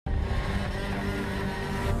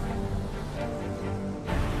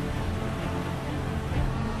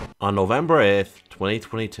On November 8th,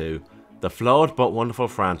 2022, the flawed but wonderful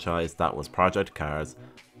franchise that was Project Cars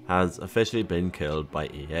has officially been killed by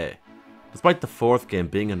EA. Despite the fourth game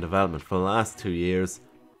being in development for the last 2 years,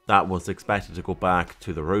 that was expected to go back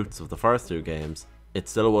to the roots of the first two games, it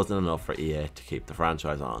still wasn't enough for EA to keep the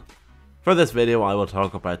franchise on. For this video I will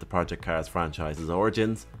talk about the Project Cars franchise's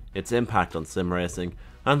origins, its impact on sim racing,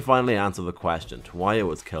 and finally answer the question to why it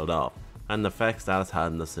was killed off and the effects that it's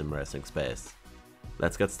had in the sim racing space.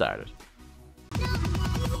 Let's get started.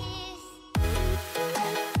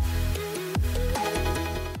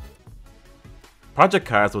 Project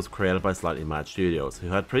Cars was created by Slightly Mad Studios, who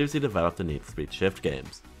had previously developed the Need for Speed Shift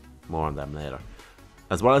games, more on them later,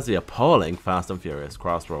 as well as the appalling Fast and Furious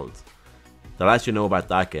Crossroads. The less you know about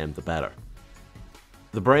that game, the better.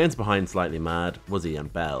 The brains behind Slightly Mad was Ian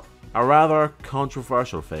Bell, a rather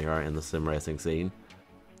controversial figure in the sim racing scene.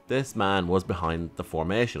 This man was behind the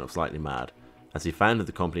formation of Slightly Mad, as he founded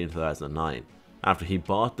the company in 2009, after he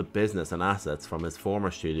bought the business and assets from his former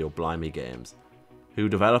studio Blimey Games, who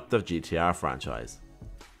developed the GTR franchise.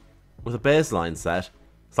 With a baseline set,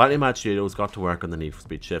 Slightly Mad Studios got to work on the Need for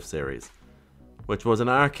Speed Shift series, which was an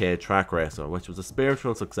arcade track racer which was a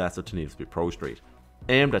spiritual successor to Need for Speed Pro Street,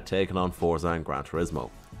 aimed at taking on Forza and Gran Turismo.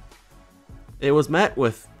 It was met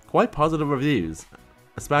with quite positive reviews,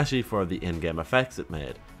 especially for the in-game effects it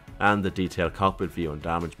made, and the detailed cockpit view and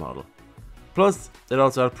damage model. Plus, it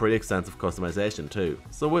also had pretty extensive customization too,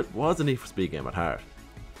 so it was a Need for Speed game at heart.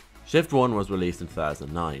 Shift 1 was released in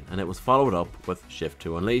 2009, and it was followed up with Shift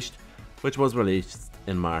 2 Unleashed, which was released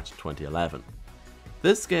in March 2011.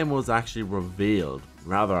 This game was actually revealed,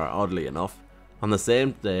 rather oddly enough, on the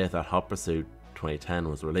same day that Hot Pursuit 2010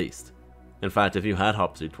 was released. In fact, if you had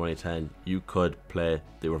Hot Pursuit 2010, you could play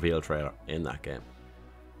the reveal trailer in that game.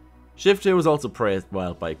 Shift 2 was also praised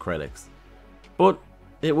well by critics, but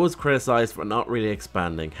it was criticised for not really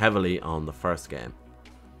expanding heavily on the first game.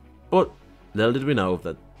 But little did we know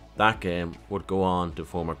that that game would go on to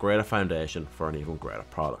form a greater foundation for an even greater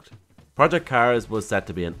product. Project Cars was set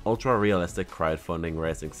to be an ultra-realistic crowdfunding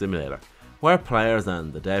racing simulator, where players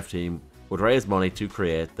and the dev team would raise money to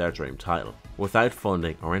create their dream title, without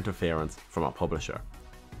funding or interference from a publisher.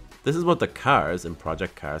 This is what the Cars in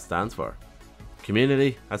Project Cars stands for: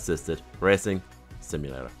 Community Assisted Racing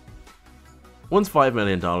Simulator. Once $5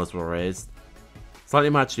 million were raised, Slightly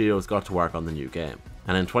Mad Studios got to work on the new game,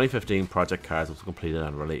 and in 2015 Project Cars was completed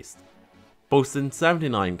and released. Boasting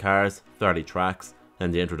 79 cars, 30 tracks,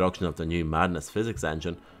 and the introduction of the new Madness physics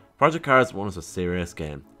engine, Project Cars 1 was a serious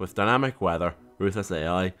game, with dynamic weather, ruthless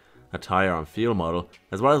AI, a tyre and fuel model,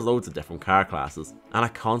 as well as loads of different car classes, and a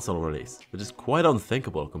console release, which is quite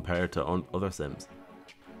unthinkable compared to other sims.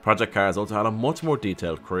 Project Cars also had a much more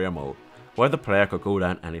detailed career mode, where the player could go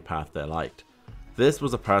down any path they liked. This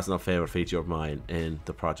was a personal favourite feature of mine in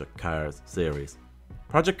the Project Cars series.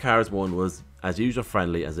 Project Cars 1 was as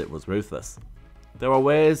user-friendly as it was ruthless. There were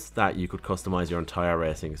ways that you could customise your entire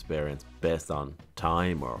racing experience based on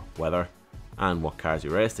time or weather and what cars you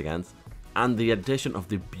raced against, and the addition of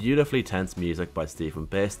the beautifully tense music by Stephen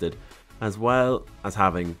Basted, as well as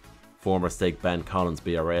having former Stig Ben Collins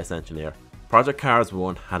be a race engineer. Project Cars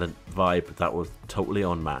 1 had a vibe that was totally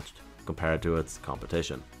unmatched compared to its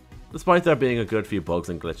competition. Despite there being a good few bugs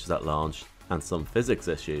and glitches at launch and some physics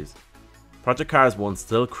issues, Project Cars 1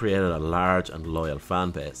 still created a large and loyal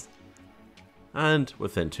fan base. And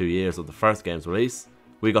within 2 years of the first game's release,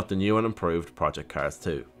 we got the new and improved Project Cars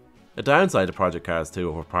 2. A downside to Project Cars 2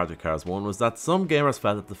 over Project Cars 1 was that some gamers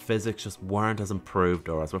felt that the physics just weren't as improved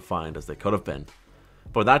or as refined as they could have been.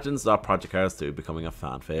 But that didn't stop Project Cars 2 becoming a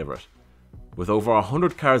fan favourite. With over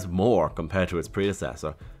 100 cars more compared to its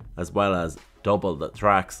predecessor, as well as double the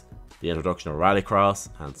tracks, the introduction of Rallycross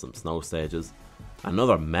and some snow stages,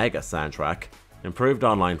 another mega soundtrack, improved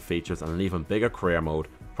online features and an even bigger career mode,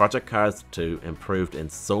 Project Cars 2 improved in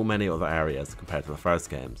so many other areas compared to the first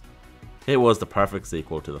games. It was the perfect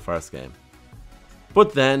sequel to the first game.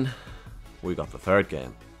 But then, we got the third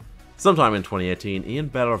game. Sometime in 2018, Ian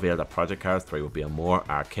Bell revealed that Project Cars 3 would be a more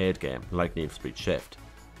arcade game like Need for Speed Shift.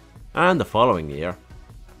 And the following year,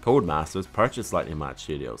 Codemasters purchased Slightly Mad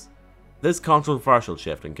Studios. This controversial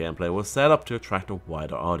shift in gameplay was set up to attract a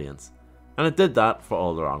wider audience, and it did that for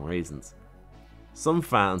all the wrong reasons. Some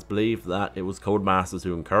fans believed that it was Codemasters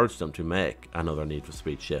who encouraged them to make another Need for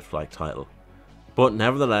Speed Shift-like title. But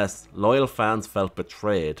nevertheless, loyal fans felt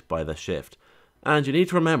betrayed by the shift, and you need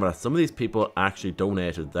to remember that some of these people actually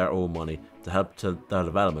donated their own money to help to the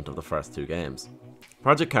development of the first two games.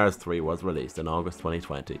 Project Cars 3 was released in August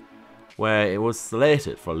 2020, where it was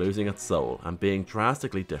slated for losing its soul and being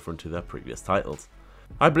drastically different to their previous titles.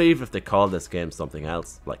 I believe if they called this game something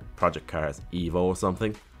else, like Project Cars Evo or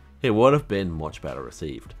something, it would have been much better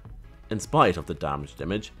received. In spite of the damaged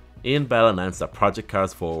image, Ian Bell announced that Project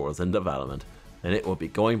Cars 4 was in development and it would be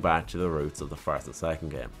going back to the roots of the first and second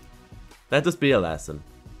game. Let this be a lesson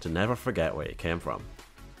to never forget where you came from.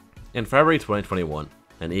 In February 2021,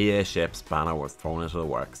 an EA ship's banner was thrown into the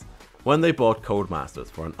works when they bought Codemasters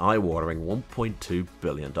for an eye-watering $1.2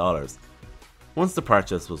 billion. Once the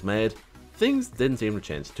purchase was made, things didn't seem to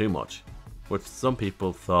change too much, which some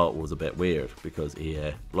people thought was a bit weird because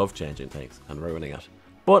EA loved changing things and ruining it.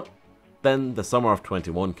 But then the summer of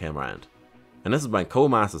 21 came around, and this is when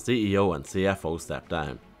Codemasters CEO and CFO stepped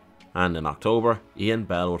down, and in October, Ian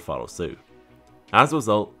Bell would follow suit. As a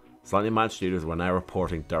result, Slightly Mad Studios were now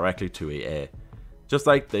reporting directly to EA, just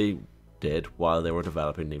like they did while they were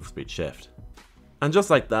developing Need for Speed Shift. And just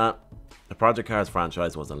like that, the Project Cars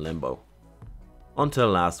franchise was in limbo. Until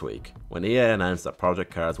last week, when EA announced that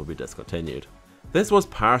Project Cars would be discontinued. This was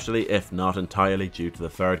partially, if not entirely, due to the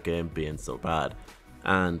third game being so bad,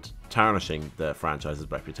 and tarnishing the franchise's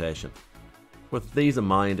reputation. With these in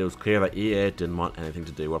mind, it was clear that EA didn't want anything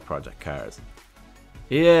to do with Project Cars.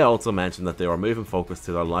 EA also mentioned that they were moving focus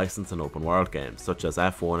to their licensed and open world games, such as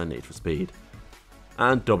F1 and Need for Speed,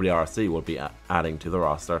 and WRC will be adding to the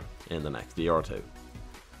roster in the next year or two.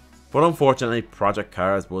 But unfortunately, Project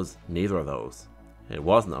Cars was neither of those. It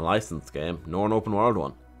wasn't a licensed game, nor an open world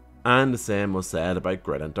one. And the same was said about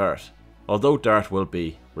Grid and Dirt. Although Dirt will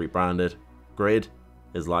be rebranded, Grid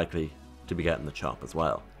is likely to be getting the chop as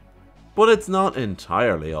well. But it's not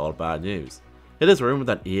entirely all bad news. It is rumoured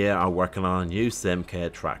that EA are working on a new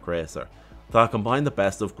Simcade track racer that'll combine the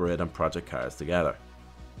best of Grid and Project Cars together.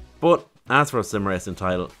 But as for a sim racing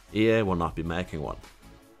title, EA will not be making one.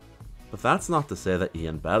 But that's not to say that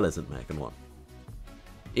Ian Bell isn't making one.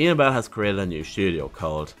 Ian Bell has created a new studio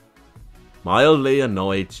called Mildly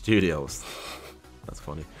Annoyed Studios. That's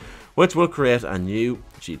funny. Which will create a new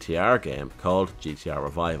GTR game called GTR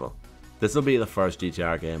Revival. This will be the first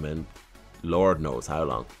GTR game in Lord knows how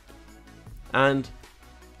long. And,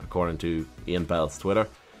 according to Ian Bell's Twitter,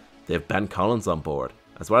 they have Ben Collins on board,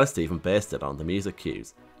 as well as Stephen Basted on the music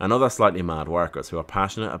cues, and other slightly mad workers who are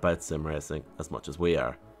passionate about sim racing as much as we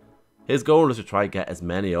are. His goal is to try get as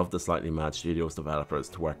many of the Slightly Mad Studios developers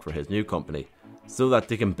to work for his new company, so that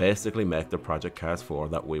they can basically make the Project Cars 4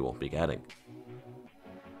 that we won't be getting.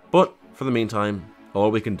 But for the meantime, all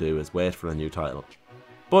we can do is wait for a new title.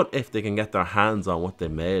 But if they can get their hands on what they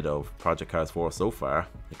made of Project Cars 4 so far,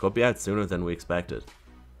 it could be out sooner than we expected.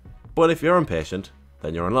 But if you're impatient,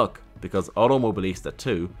 then you're in luck, because Automobilista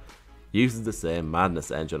 2 uses the same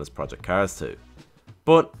madness engine as Project Cars 2.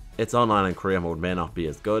 But its online and career mode may not be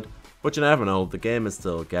as good, but you never know, the game is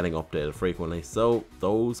still getting updated frequently, so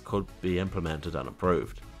those could be implemented and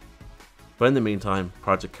improved. But in the meantime,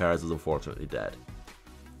 Project Cars is unfortunately dead.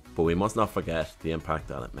 But we must not forget the impact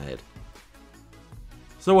that it made.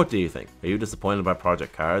 So what do you think? Are you disappointed by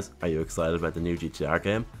Project Cars? Are you excited about the new GTR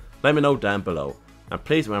game? Let me know down below. And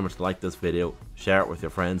please remember to like this video, share it with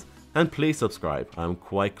your friends, and please subscribe. I'm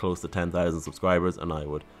quite close to 10,000 subscribers and I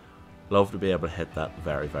would love to be able to hit that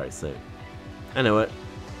very, very soon. Anyway,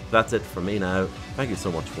 that's it for me now. Thank you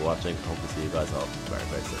so much for watching. Hope to see you guys all very,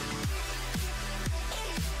 very soon.